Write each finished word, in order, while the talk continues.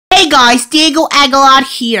guys, Diego Aguilar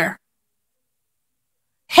here.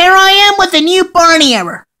 Here I am with a new Barney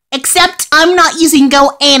error, except I'm not using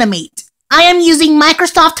Go Animate. I am using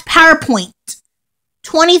Microsoft PowerPoint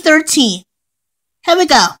 2013. Here we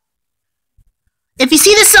go. If you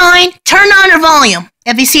see the sign, turn down your volume.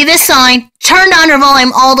 If you see this sign, turn down your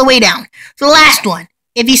volume all the way down. The last one.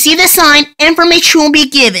 If you see this sign, information will be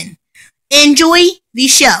given. Enjoy the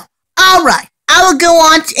show. Alright, I will go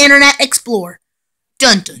on to Internet Explorer.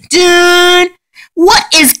 Dun dun dun! What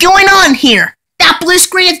is going on here? That blue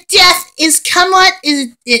screen of death is what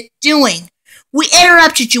is it doing? We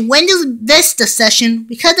interrupted your Windows Vista session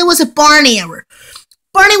because there was a Barney error.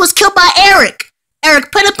 Barney was killed by Eric.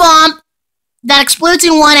 Eric put a bomb that explodes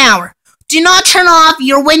in 1 hour. Do not turn off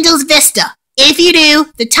your Windows Vista. If you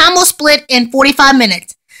do, the time will split in 45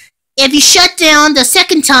 minutes. If you shut down the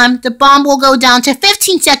second time, the bomb will go down to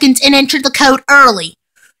 15 seconds and enter the code early.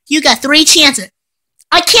 You got 3 chances.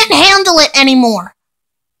 I can't handle it anymore.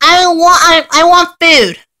 I want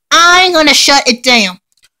food. I'm gonna shut it down.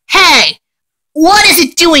 Hey, what is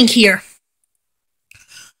it doing here?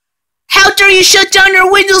 How dare you shut down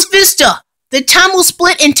your Windows Vista? The time will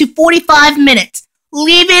split into 45 minutes.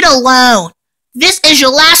 Leave it alone. This is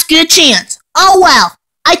your last good chance. Oh well,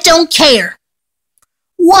 I don't care.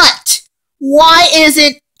 What? Why is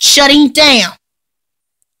it shutting down?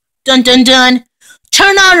 Dun dun dun.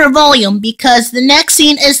 Turn on your volume because the next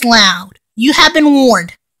scene is loud. You have been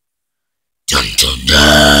warned. Dun dun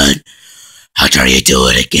dun. How dare you do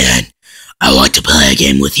it again? I want to play a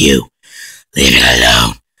game with you. Leave it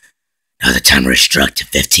alone. Now the timer is struck to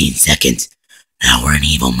 15 seconds. Now we're in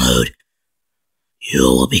evil mode. You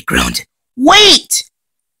will be grounded. Wait!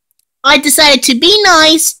 I decided to be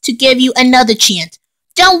nice to give you another chance.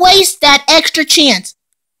 Don't waste that extra chance.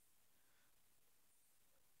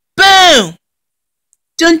 Boom!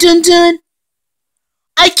 Dun dun dun.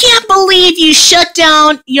 I can't believe you shut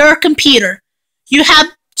down your computer. You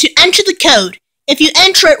have to enter the code. If you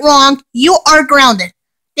enter it wrong, you are grounded.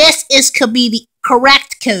 Could be the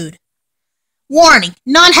correct code. Warning,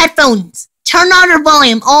 non-headphones. Turn on your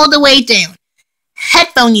volume all the way down.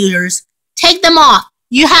 Headphone users, take them off.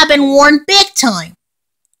 You have been warned big time.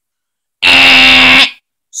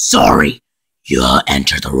 Sorry, you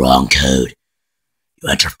entered the wrong code. You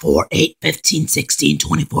entered 4, 8, 15, 16,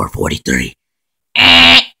 24, 43.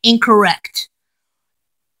 Incorrect.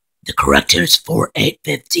 The correct is 4, 8,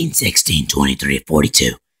 15, 16, 23,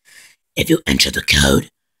 42. If you enter the code,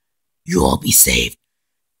 you will be saved.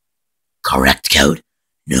 Correct code?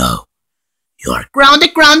 No. You're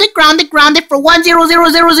grounded for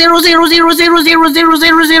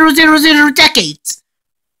 100,000,000,000,000,000,000 decades.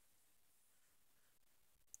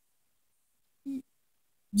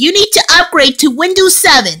 You need to upgrade to Windows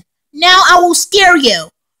 7. Now I will scare you.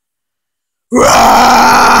 Roar!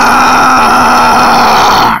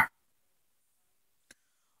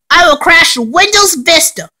 I will crash Windows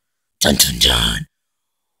Vista. Dun dun dun.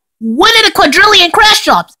 1 in a quadrillion crash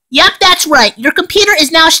jobs. Yep, that's right. Your computer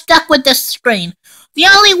is now stuck with this screen. The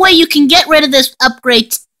only way you can get rid of this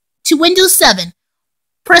upgrade to Windows 7.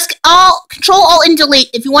 Press Control Alt and Delete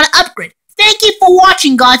if you want to upgrade. Thank you for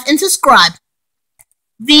watching, guys, and subscribe.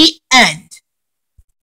 The end.